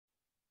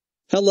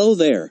Hello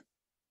there.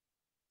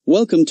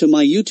 Welcome to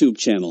my YouTube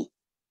channel.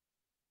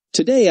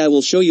 Today I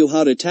will show you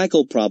how to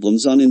tackle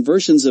problems on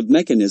inversions of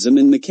mechanism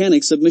in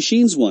mechanics of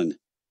machines 1.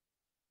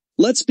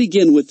 Let's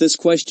begin with this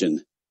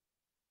question.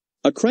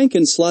 A crank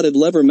and slotted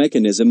lever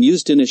mechanism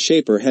used in a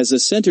shaper has a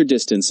center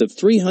distance of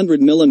 300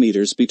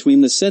 mm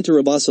between the center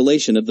of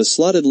oscillation of the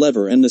slotted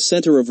lever and the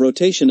center of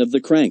rotation of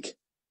the crank.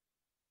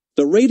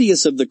 The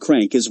radius of the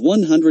crank is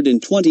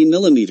 120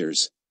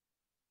 mm.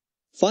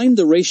 Find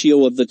the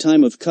ratio of the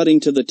time of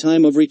cutting to the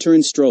time of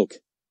return stroke.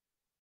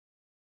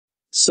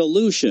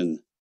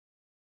 Solution.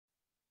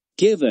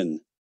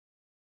 Given.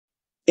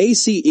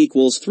 AC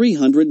equals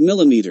 300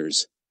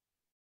 mm.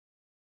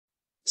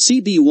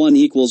 CB1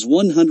 equals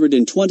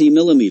 120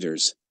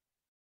 mm.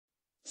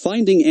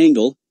 Finding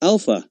angle,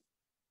 alpha.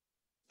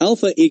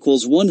 Alpha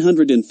equals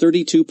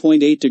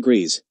 132.8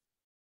 degrees.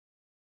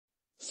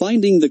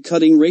 Finding the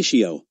cutting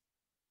ratio,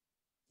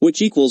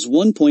 which equals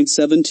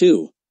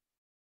 1.72.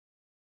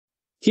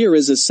 Here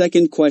is a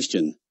second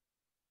question.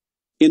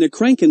 In a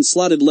crank and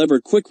slotted lever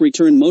quick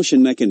return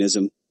motion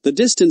mechanism, the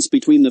distance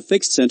between the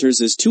fixed centers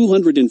is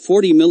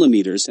 240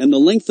 mm and the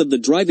length of the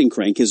driving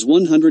crank is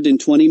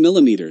 120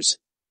 mm.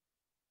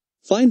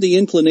 Find the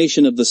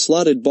inclination of the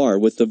slotted bar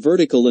with the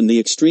vertical in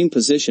the extreme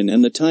position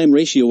and the time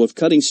ratio of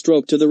cutting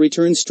stroke to the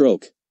return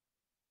stroke.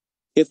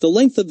 If the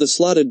length of the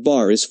slotted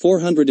bar is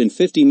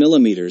 450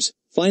 mm,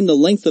 find the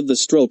length of the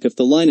stroke if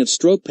the line of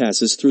stroke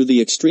passes through the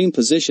extreme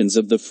positions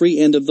of the free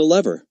end of the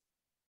lever.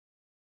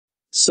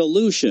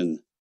 Solution.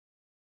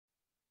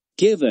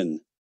 Given.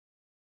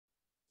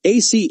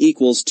 AC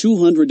equals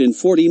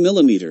 240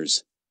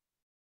 mm.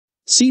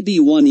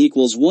 CB1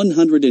 equals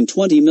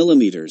 120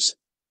 mm.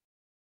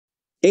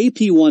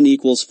 AP1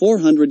 equals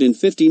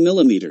 450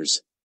 mm.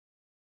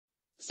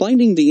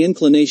 Finding the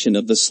inclination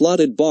of the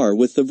slotted bar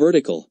with the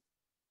vertical.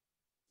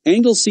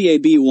 Angle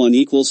CAB1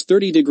 equals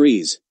 30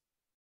 degrees.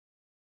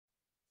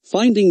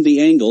 Finding the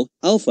angle,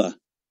 alpha.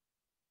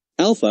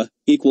 Alpha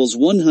equals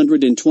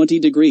 120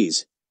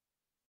 degrees.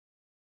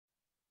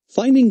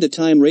 Finding the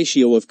time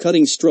ratio of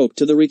cutting stroke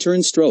to the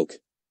return stroke,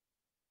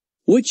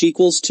 which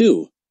equals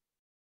 2.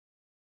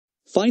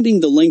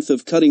 Finding the length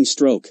of cutting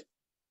stroke,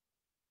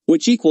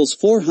 which equals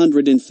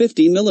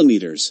 450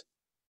 mm.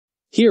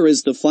 Here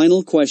is the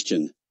final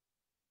question.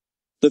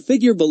 The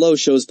figure below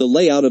shows the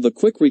layout of a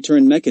quick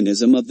return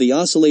mechanism of the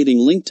oscillating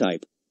link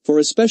type, for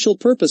a special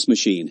purpose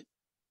machine.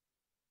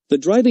 The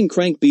driving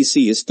crank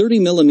BC is 30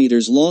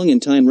 mm long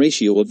and time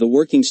ratio of the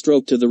working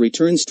stroke to the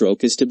return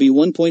stroke is to be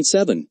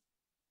 1.7.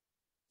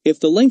 If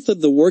the length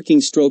of the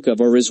working stroke of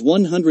R is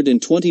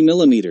 120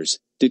 mm,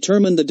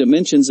 determine the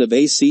dimensions of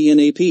AC and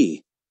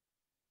AP.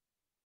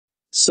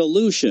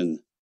 Solution.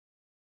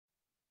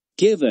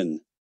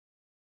 Given.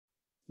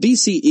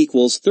 BC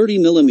equals 30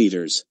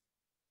 mm.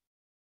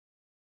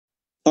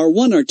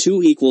 R1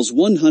 R2 equals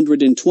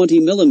 120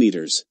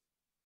 mm.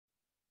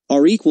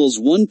 R equals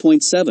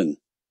 1.7.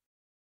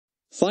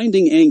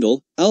 Finding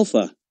angle,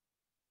 alpha.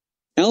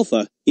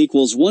 Alpha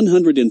equals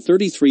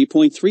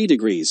 133.3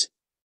 degrees.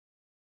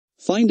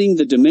 Finding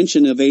the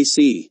dimension of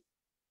AC.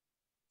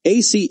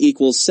 AC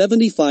equals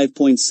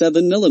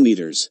 75.7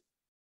 millimeters.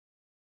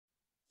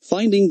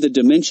 Finding the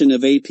dimension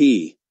of AP.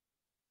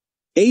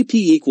 AP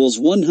equals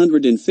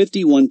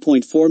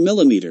 151.4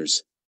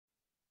 millimeters.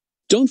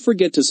 Don't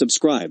forget to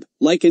subscribe,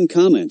 like and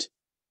comment.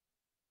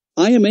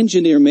 I am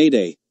Engineer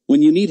Mayday.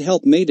 When you need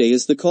help, Mayday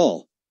is the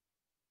call.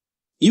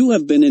 You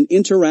have been an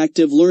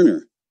interactive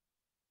learner.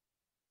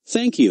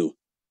 Thank you.